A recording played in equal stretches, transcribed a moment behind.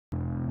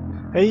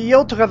Hey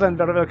yo together and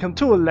very welcome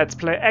to Let's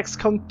Play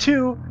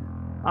XCOM2.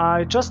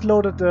 I just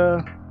loaded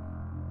the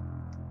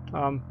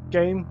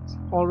game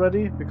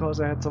already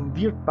because I had some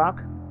weird bug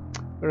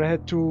where I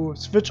had to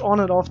switch on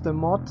and off the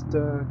mod,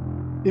 the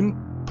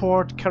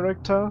import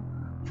character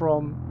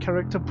from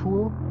character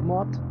pool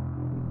mod.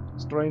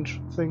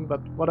 Strange thing, but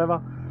whatever.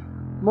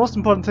 Most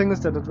important thing is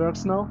that it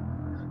works now.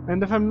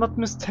 And if I'm not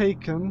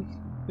mistaken,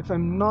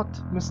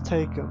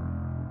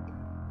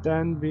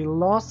 then we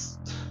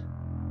lost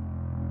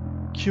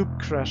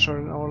Cube Crasher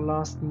in our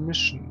last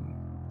mission,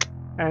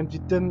 and we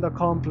didn't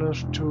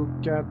accomplish to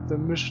get the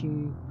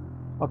mission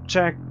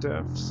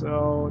objective,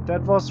 so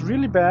that was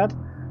really bad,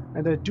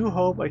 and I do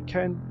hope I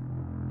can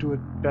do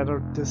it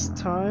better this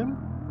time,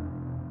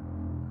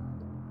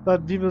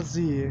 but we will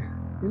see.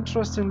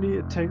 Interestingly,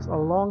 it takes a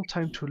long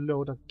time to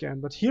load again,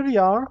 but here we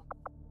are.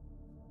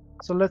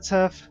 So let's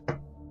have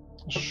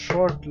a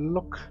short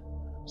look.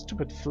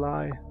 Stupid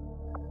fly.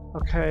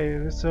 Okay,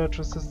 research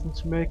assistant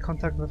to make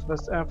contact with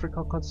West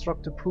Africa,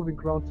 construct a proving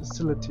ground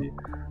facility.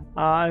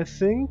 I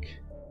think...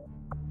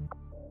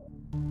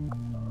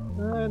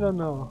 I don't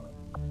know.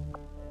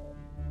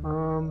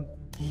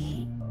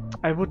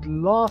 I would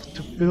love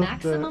to build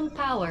maximum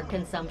power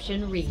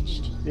consumption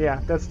reached.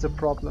 Yeah, that's the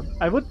problem.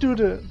 I would do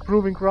the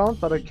proving ground,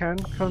 but I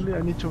can't currently.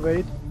 I need to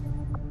wait.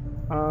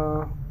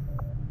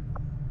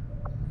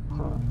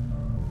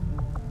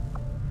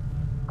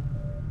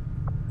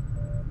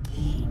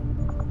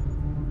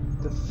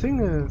 The thing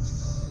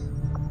is,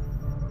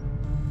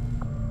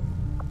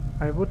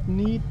 I would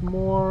need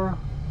more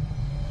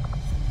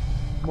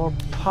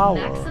power.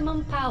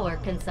 Maximum power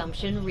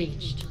consumption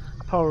reached.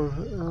 Power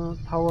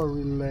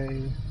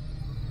relay.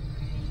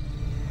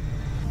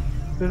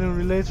 Building a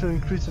relay to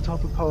increase the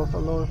total power of a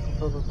load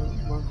for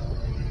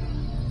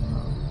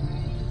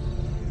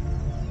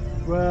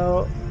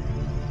well,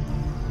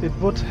 it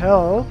would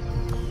help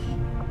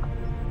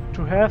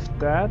to have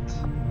that.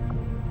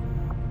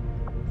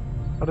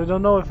 But I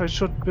don't know if I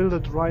should build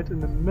it right in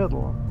the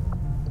middle.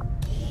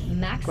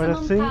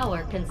 Maximum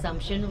power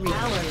consumption reached.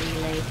 Power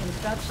relay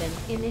construction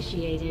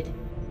initiated.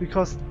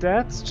 Because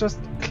that's just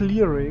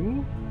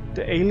clearing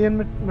the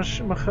alien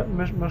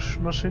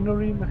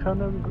machinery.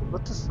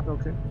 What is...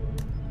 okay.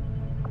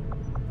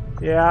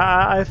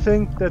 Yeah, I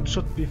think that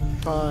should be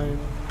fine.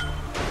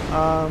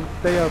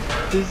 They are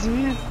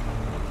busy.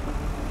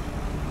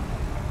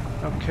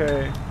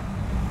 Okay.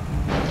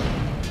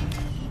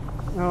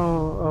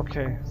 Oh,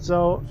 okay.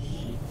 So...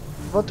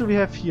 what do we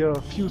have here?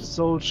 A few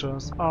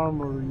soldiers,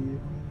 armory,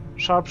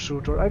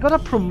 sharpshooter. I got a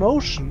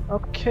promotion.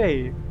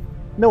 Okay.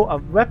 No, a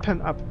weapon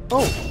up.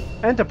 Oh,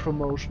 and a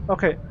promotion.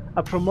 Okay,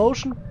 a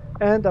promotion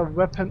and a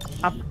weapon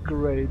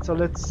upgrade. So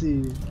let's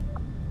see.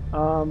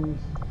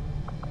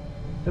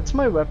 That's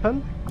my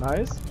weapon.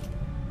 Nice.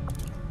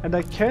 And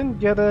I can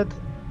get it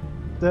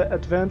the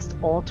advanced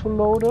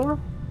autoloader,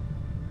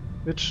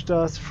 which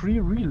does 3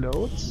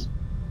 reloads.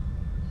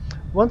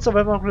 Once a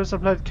weapon upgrade is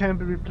applied, it can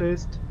be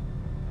replaced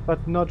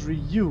but not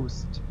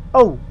reused.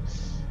 Oh!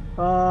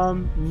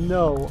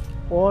 No.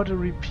 Or the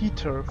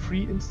repeater,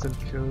 3 instant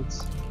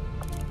kills.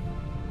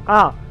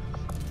 Ah!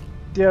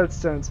 There it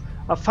stands.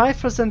 A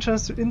 5%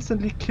 chance to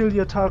instantly kill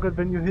your target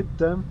when you hit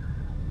them,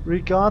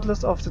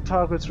 regardless of the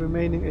target's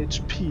remaining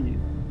HP.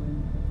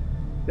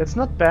 That's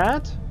not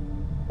bad.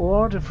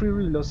 Or the 3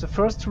 reloads. The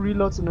first 2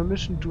 reloads in a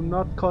mission do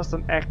not cost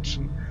an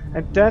action.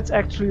 And that's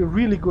actually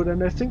really good,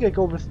 and I think I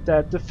go with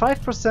that. The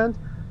 5%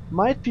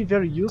 might be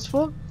very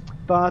useful,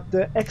 but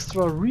the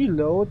extra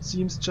reload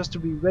seems just to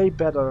be way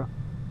better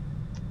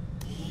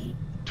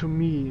to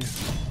me.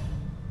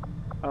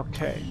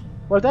 Okay.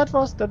 Well, that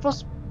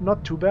was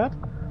not too bad.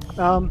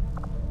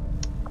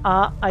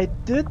 I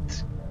did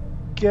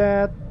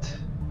get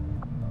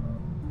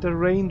the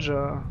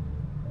ranger.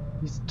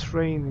 He's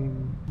training.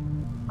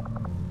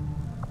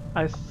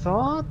 I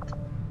thought...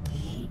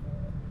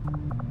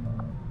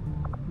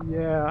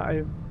 yeah,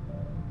 I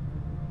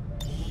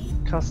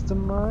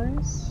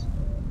customize.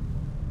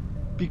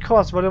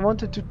 Because what I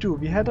wanted to do,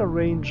 we had a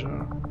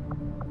ranger,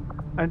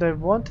 and I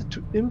wanted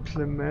to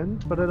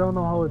implement, but I don't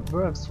know how it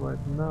works right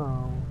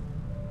now.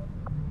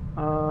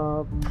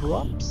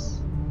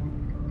 Props?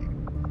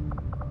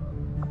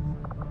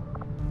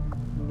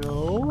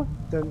 No.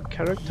 Then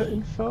character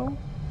info.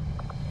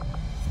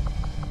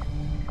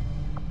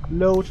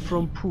 Load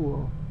from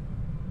pool.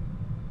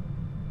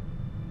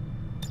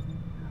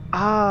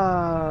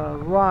 Ah,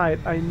 right.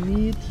 I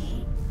need,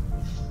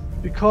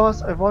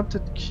 because I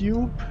wanted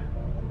Cube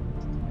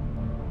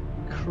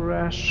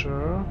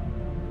Crasher.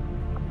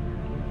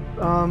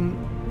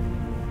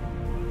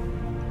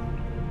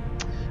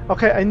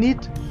 Okay, I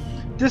need...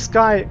 this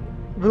guy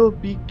will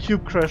be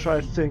Cube Crasher,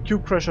 I think.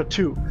 Cube Crasher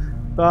 2.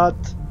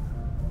 But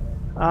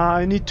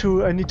I need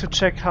to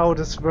check how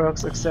this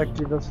works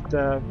exactly with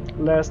the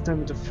last name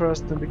and the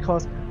first name,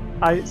 because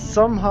I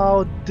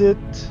somehow did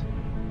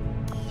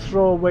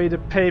throw away the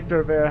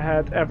paper where I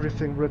had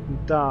everything written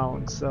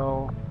down,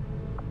 so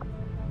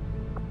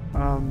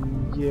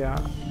yeah.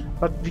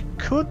 But we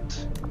could,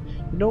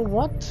 you know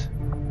what?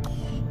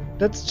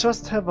 Let's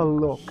just have a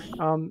look.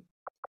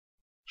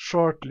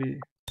 shortly.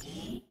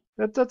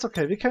 That's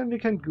okay. We can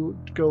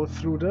go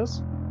through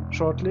this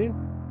shortly.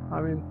 I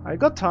mean, I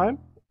got time.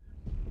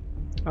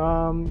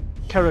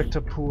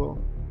 Character pool.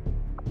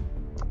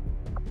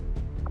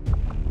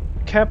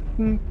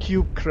 Captain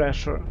Cube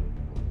Crasher.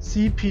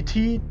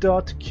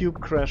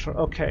 CPT.CubeCrasher.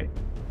 Okay.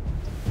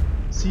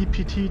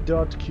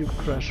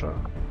 CPT.CubeCrasher.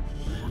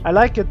 I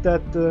like it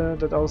that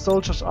that our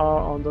soldiers are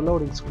on the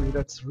loading screen.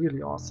 That's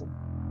really awesome.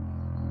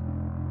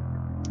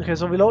 Okay,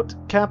 so we load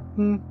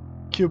Captain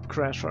Cube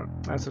Crasher,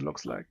 as it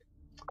looks like.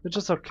 Which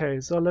is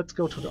okay. So let's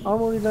go to the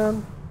armory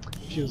then.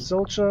 Few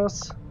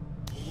soldiers.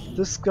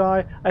 This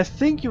guy. I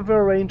think you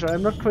were a ranger.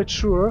 I'm not quite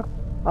sure.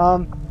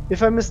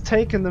 If I'm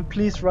mistaken, then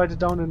please write it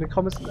down in the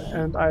comments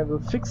and I will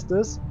fix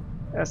this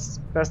as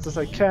best as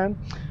I can.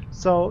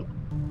 So,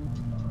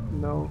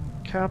 no,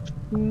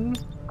 Captain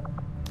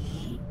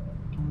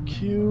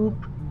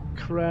Cube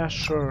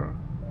Crasher.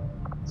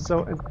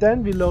 So, and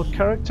then we load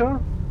character.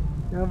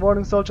 Yeah,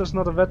 Warning Soldier is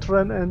not a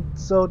veteran and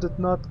so did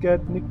not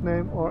get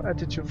nickname or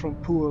attitude from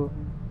pool.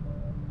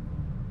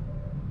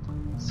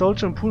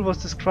 Soldier in pool was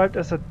described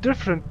as a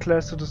different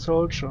class to the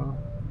soldier.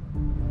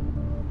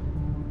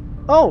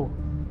 Oh!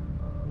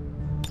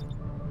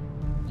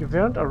 You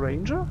weren't a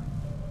ranger?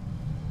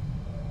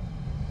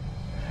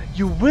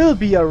 You will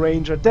be a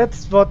ranger.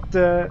 That's what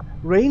the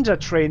ranger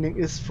training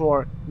is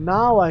for.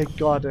 Now I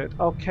got it.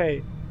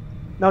 Okay.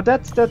 Now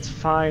that's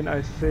fine,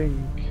 I think.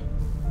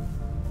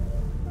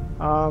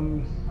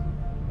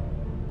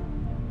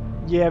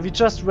 Yeah, we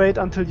just wait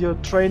until your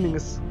training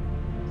is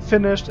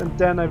finished and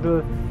then I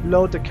will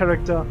load the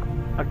character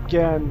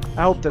again.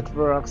 I hope that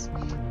works.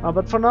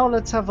 But for now,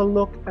 let's have a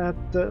look at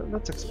the...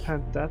 Let's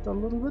expand that a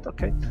little bit.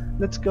 Okay,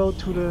 let's go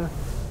to the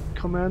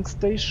command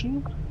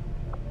station.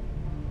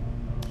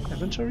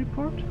 Adventure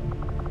report?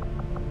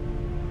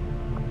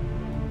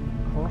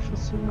 Core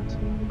facility...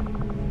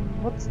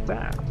 What's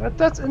that?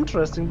 That's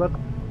interesting, but...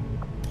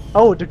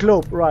 Oh, the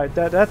globe, right.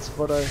 That's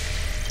what I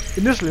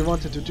initially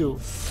wanted to do.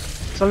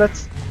 So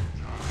let's...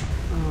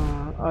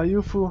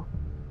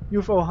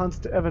 UFO hunts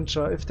the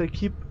Avenger. If they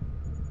keep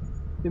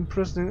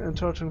imprisoning and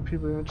torturing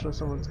people, eventually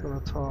someone's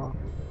gonna talk.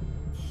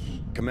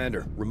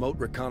 Commander, remote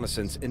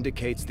reconnaissance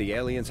indicates the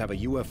aliens have a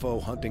UFO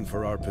hunting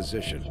for our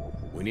position.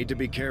 We need to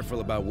be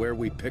careful about where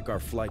we pick our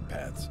flight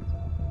paths.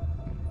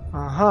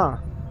 Aha.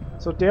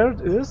 So there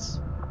it is.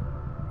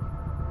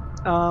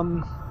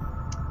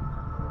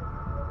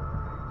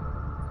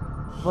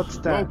 What's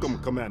that? Welcome,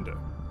 Commander.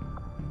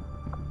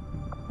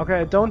 Okay,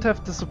 I don't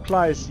have the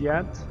supplies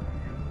yet.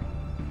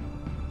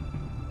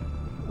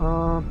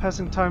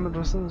 Passing time and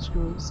resistance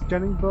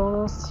scanning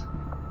bonus.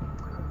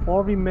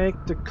 Or we make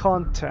the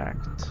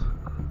contact.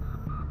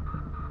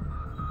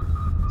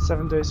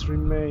 7 days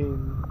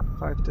remain.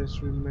 5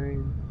 days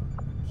remain.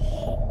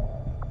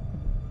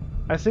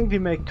 I think we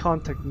make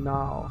contact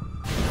now.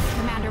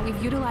 Commander,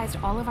 we've utilized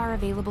all of our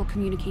available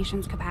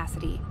communications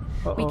capacity.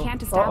 Uh-oh. We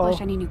can't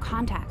establish any new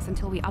contacts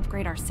until we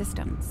upgrade our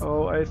systems.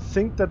 Oh, I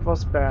think that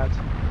was bad.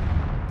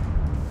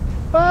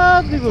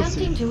 But we will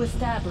see. Attempting to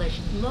establish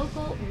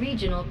local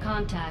regional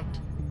contact.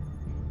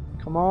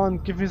 Come on,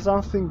 give me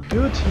something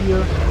good here.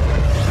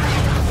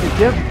 Okay,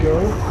 there we go.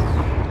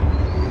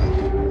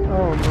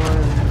 Oh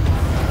man.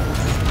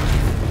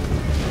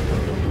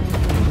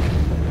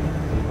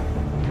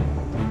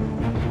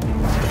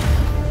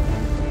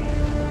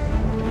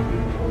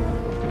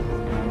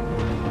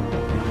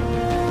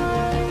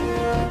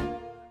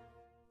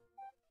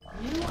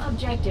 New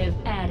objective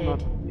added.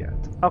 Not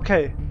yet.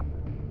 Okay.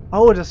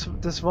 Oh, this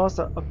was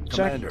the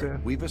objective. Commander,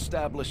 we've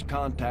established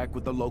contact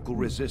with the local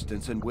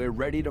resistance and we're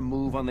ready to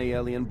move on the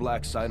alien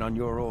black site on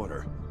your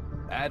order.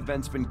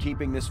 Advent's been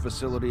keeping this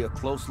facility a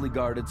closely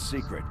guarded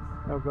secret.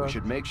 Oh god. We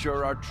should make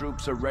sure our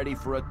troops are ready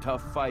for a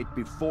tough fight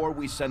before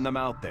we send them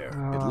out there.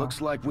 It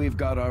looks like we've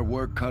got our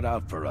work cut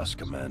out for us,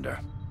 Commander.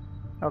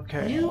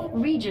 Okay. New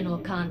regional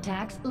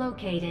contacts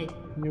located.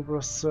 New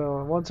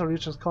Brazil. Once a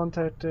region is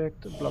contacted,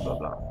 blah blah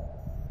blah.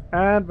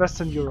 And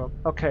Western Europe.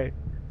 Okay.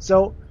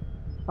 So,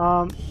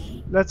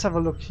 let's have a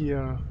look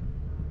here.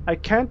 I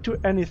can't do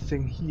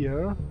anything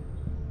here.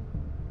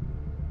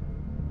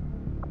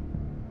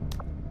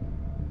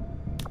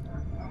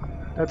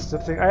 That's the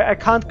thing. I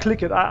can't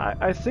click it.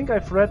 I think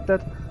I've read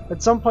that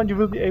at some point you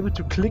will be able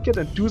to click it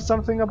and do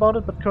something about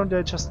it, but currently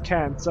I just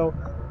can't. So,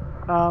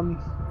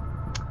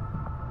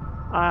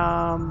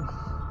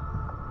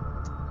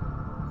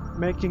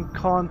 making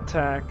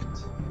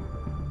contact.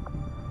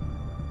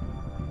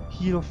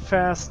 Heal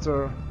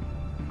faster.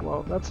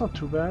 Well, that's not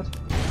too bad.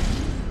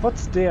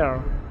 What's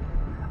there?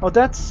 Oh,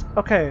 that's...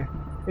 okay.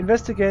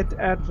 Investigate the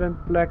Advent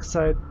black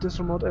site. This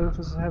remote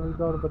edifice is heavily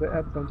guarded by the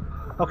Advent.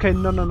 Okay,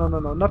 no.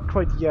 Not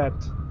quite yet.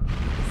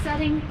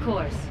 Setting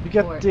course. We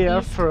get for there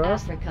East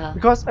first. Africa.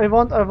 Because I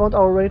want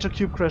our Ranger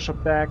Cube Crasher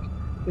back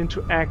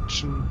into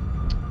action.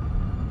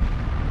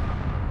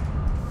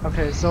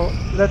 Okay, so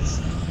let's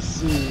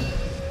see.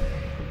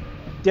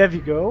 There we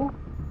go.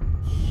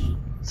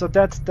 So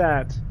that's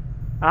that.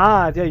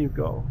 Ah, there you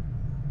go.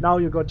 Now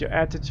you got your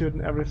attitude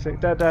and everything.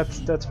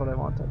 That's what I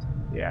wanted.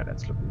 Yeah,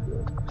 that's looking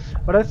good.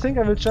 But I think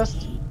I will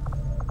just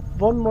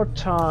one more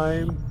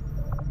time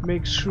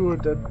make sure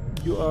that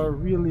you are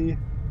really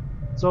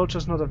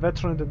soldiers, not a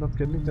veteran, did not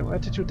get nickname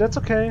attitude. That's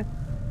okay,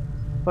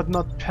 but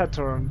not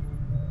pattern.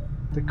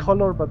 The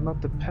color, but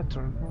not the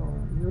pattern. Oh,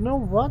 you know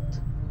what?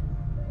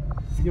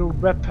 Your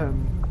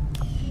weapon.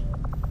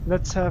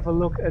 Let's have a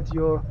look at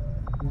your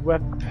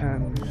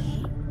weapon.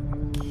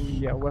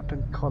 Yeah,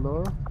 weapon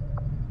color.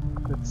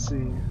 Let's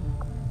see.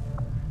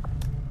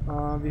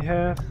 We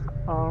have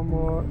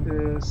armor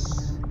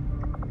is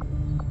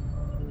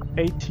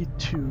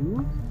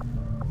 82.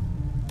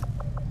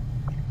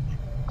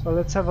 So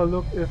let's have a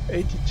look if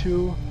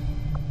 82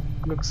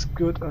 looks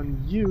good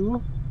on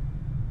you.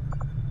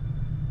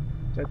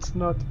 That's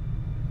not...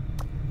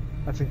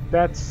 I think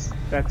that's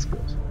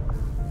good.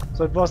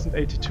 So it wasn't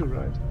 82,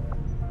 right?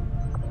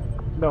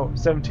 No,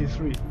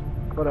 73.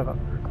 Whatever.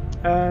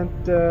 And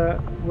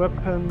the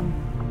weapon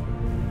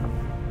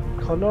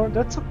color,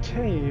 that's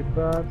okay,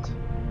 but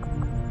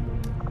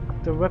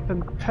the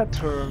weapon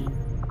pattern,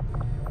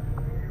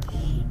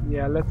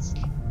 yeah, let's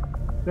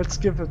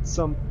give it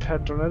some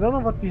pattern. I don't know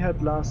what we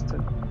had last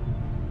time.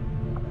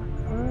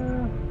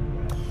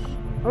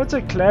 I would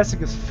say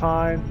classic is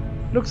fine.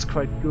 Looks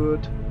quite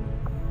good.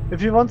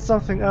 If you want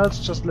something else,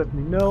 just let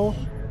me know.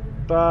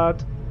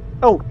 But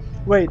oh,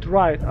 wait,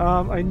 right.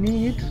 I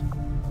need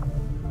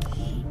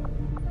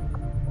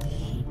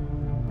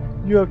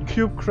your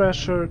Cube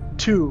Crasher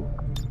 2.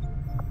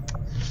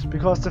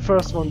 Because the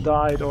first one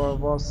died or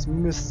was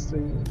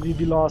missing. We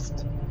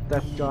lost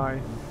that guy,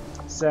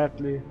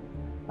 sadly.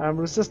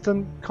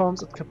 Resistant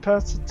comms at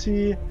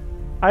capacity.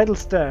 Idle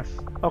staff.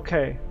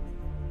 Okay.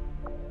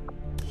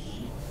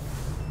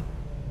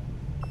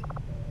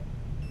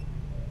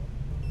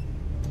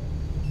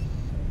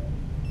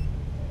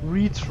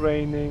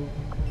 Retraining.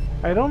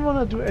 I don't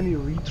want to do any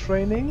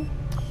retraining,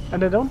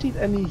 and I don't need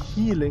any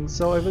healing,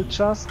 so I will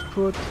just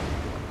put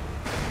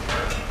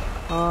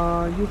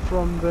you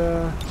from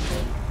the...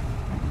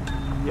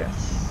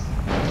 Yes.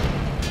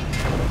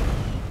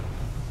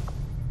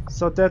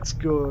 So that's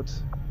good.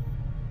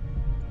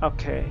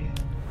 Okay.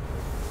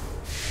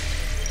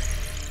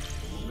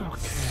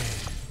 Okay.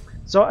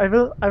 So I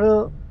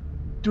will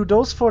do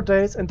those 4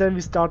 days and then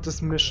we start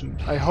this mission.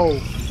 I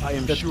hope. I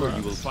am sure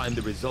you will find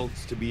the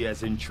results to be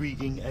as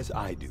intriguing as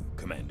I do,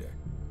 Commander.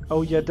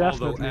 Oh yeah,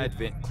 definitely. Although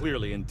Advent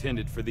clearly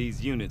intended for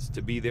these units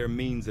to be their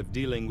means of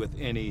dealing with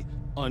any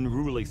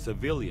unruly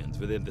civilians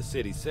within the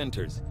city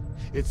centers,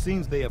 it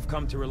seems they have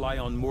come to rely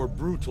on more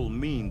brutal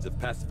means of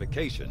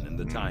pacification in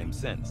the time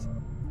since.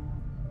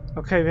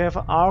 Okay, we have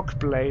an arc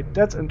blade.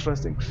 That's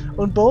interesting.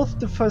 On both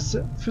the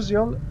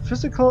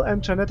physical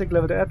and genetic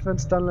level, the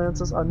advanced stun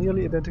lancers are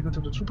nearly identical to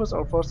the troopers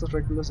or forces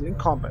regularly in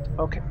combat.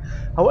 Okay.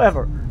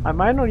 However, a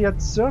minor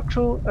yet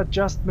circular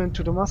adjustment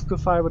to the muscle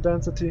fiber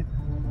density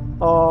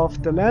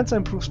of the lancer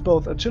improves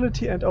both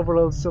agility and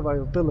overall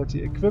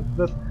survivability. Equipped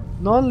with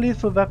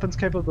non-lethal weapons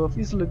capable of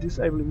easily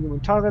disabling human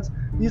targets,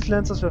 these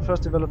lancers were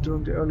first developed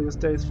during the earliest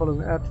days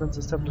following Advent's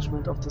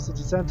establishment of the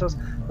city centers,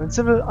 when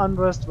civil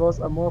unrest was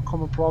a more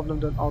common problem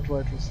than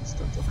outright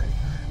resistance. Okay.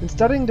 In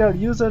studying their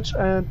usage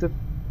and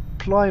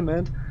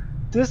deployment,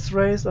 this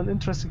raised an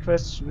interesting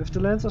question. If the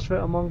lancers were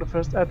among the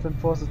first Advent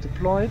forces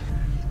deployed,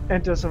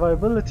 and their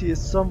survivability is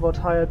somewhat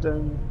higher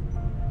than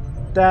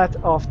that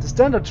of the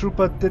standard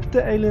trooper, did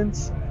the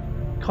aliens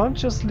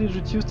consciously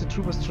reduce the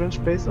trooper's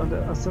strength based on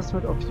the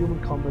assessment of human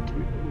combat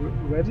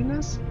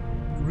readiness?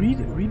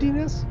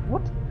 Readiness?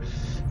 What?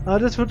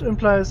 This would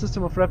imply a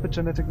system of rapid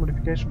genetic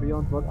modification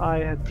beyond what I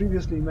had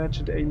previously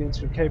imagined the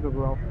aliens were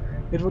capable of.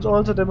 It would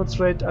also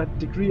demonstrate a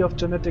degree of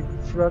genetic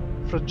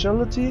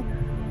fragility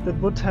that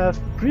would have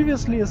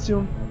previously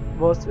assumed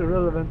was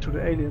irrelevant to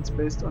the aliens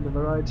based on the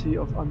variety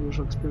of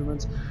unusual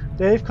experiments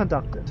they've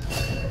conducted.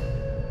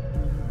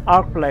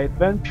 Arc Blade.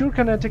 When pure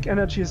kinetic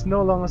energy is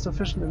no longer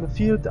sufficient in the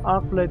field, the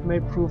Arc Blade may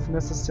prove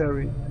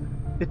necessary.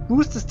 It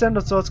boosts the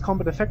standard sword's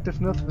combat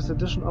effectiveness with the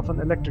addition of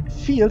an electric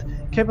field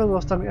capable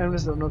of stunning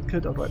enemies that are not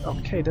killed outright.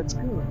 Okay, that's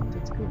good.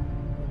 That's good.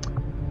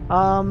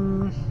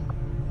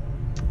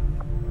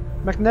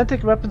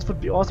 Magnetic weapons would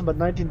be awesome, but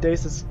 19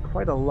 days is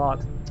quite a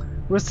lot.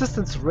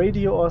 Resistance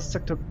radio or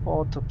sector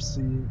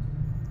autopsy.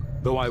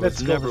 Though I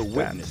was never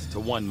witness to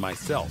one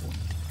myself,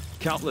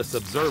 countless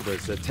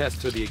observers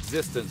attest to the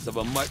existence of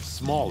a much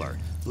smaller,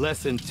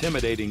 less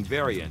intimidating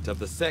variant of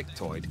the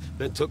sectoid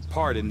that took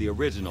part in the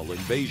original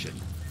invasion.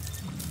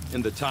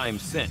 In the time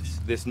since,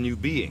 this new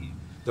being,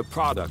 the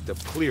product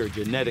of clear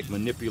genetic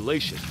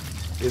manipulation,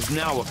 is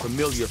now a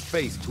familiar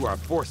face to our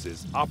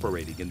forces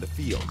operating in the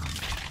field.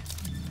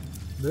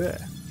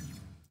 Blech.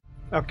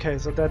 Okay,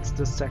 so that's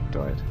the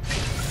sectoid.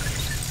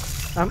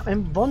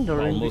 I'm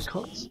wondering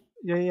because...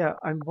 Yeah,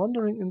 I'm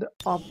wondering in the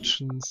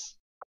options.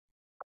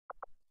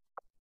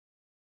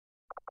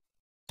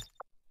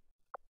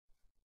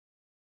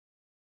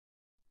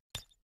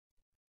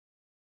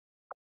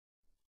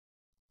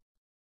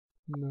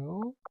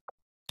 No.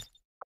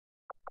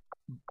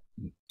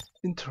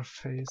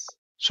 Interface.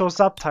 Show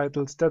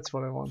subtitles, that's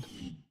what I want.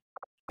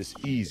 It's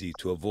easy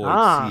to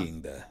avoid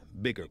seeing the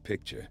bigger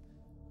picture.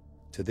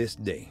 To this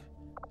day,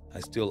 I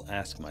still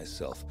ask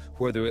myself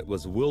whether it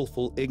was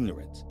willful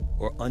ignorance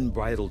or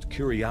unbridled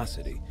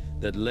curiosity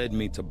that led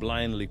me to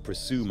blindly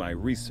pursue my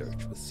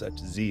research with such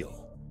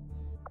zeal.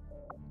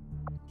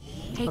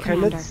 Hey, Okay,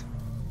 Commander. let's...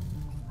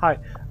 Hi.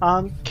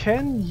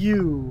 Can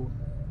you...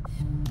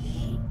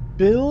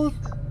 build...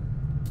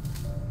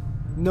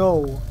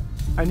 No.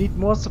 I need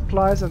more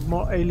supplies and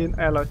more alien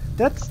alloy.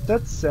 That's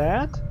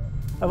sad.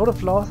 I would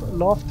have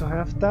loved to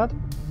have that.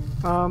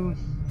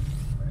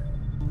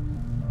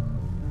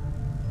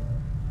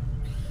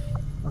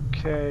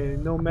 Okay,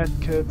 no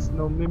medkits,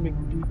 no mimic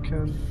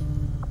beacon,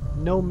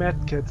 no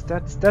medkits.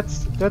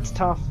 That's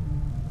tough.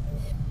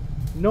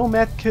 No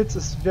medkits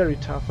is very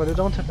tough, but I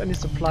don't have any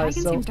supplies.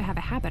 Dragon So seems to have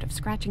a habit of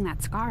scratching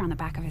that scar on the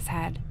back of his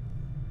head.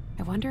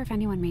 I wonder if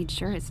anyone made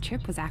sure his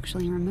chip was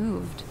actually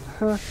removed.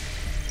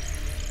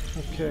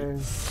 okay.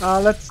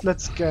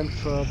 Let's scan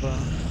further.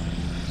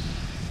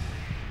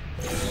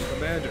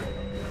 Commander,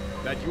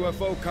 that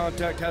UFO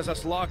contact has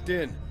us locked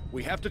in.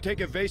 We have to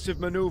take evasive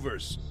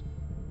maneuvers.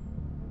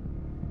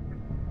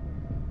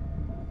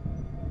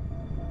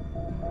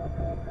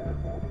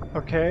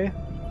 Okay.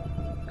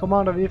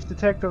 Commander, we have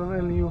detected an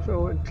alien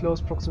UFO in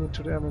close proximity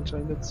to the airman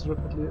chain. Let's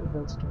rapidly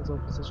advance towards our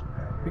position.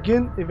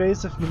 Begin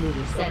evasive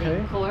maneuvers. Setting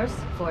Okay. course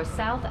for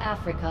South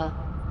Africa.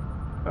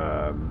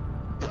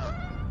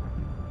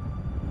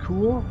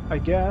 Cool, I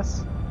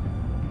guess.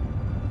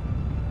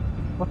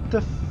 What the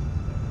f...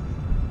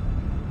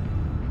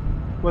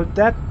 Well,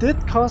 that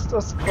did cost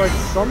us quite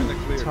We're some in the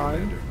clear, time.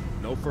 Commander.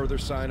 No further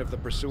sign of the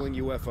pursuing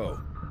UFO.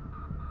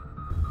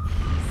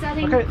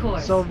 Setting Okay,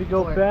 course so we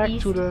go for back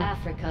East to the...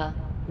 Africa.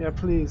 Yeah,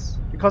 please.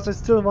 Because I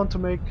still want to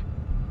make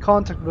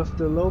contact with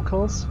the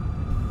locals.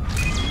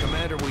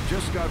 Commander, we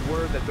just got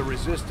word that the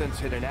Resistance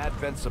hit an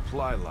Advent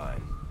supply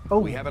line. Oh.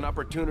 We have an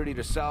opportunity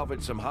to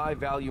salvage some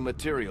high-value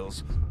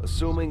materials,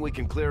 assuming we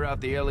can clear out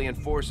the alien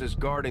forces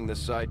guarding the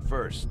site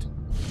first.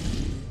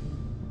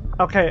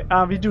 Okay,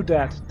 we do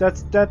that.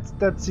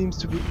 That seems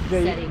to be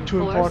way Setting too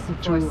course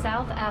important for to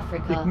South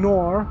Africa.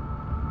 ignore.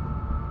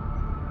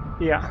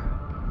 Yeah,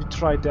 we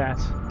tried that,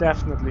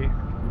 definitely.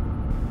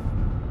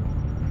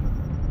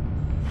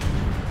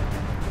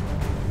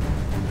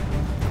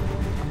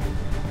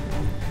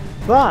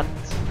 But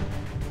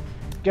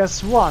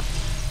guess what?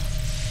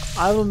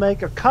 I will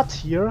make a cut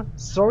here.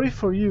 Sorry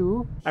for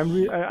you. I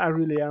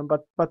really am,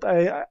 but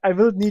I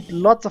will need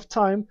lots of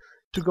time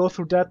to go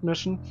through that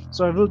mission.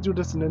 So I will do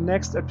this in the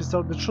next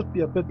episode, which should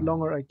be a bit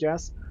longer, I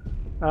guess.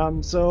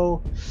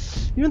 So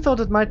even though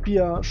that might be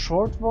a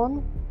short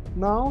one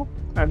now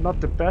and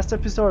not the best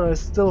episode, I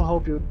still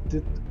hope you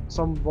did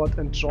somewhat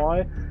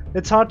enjoy.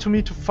 It's hard to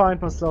me to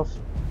find myself,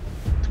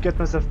 to get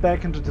myself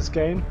back into this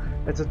game,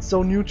 as it's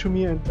so new to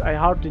me and I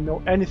hardly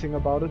know anything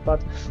about it.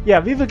 But yeah,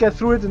 we will get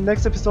through it in the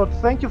next episode.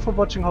 Thank you for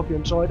watching, hope you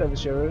enjoyed. I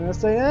wish you a very nice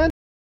day and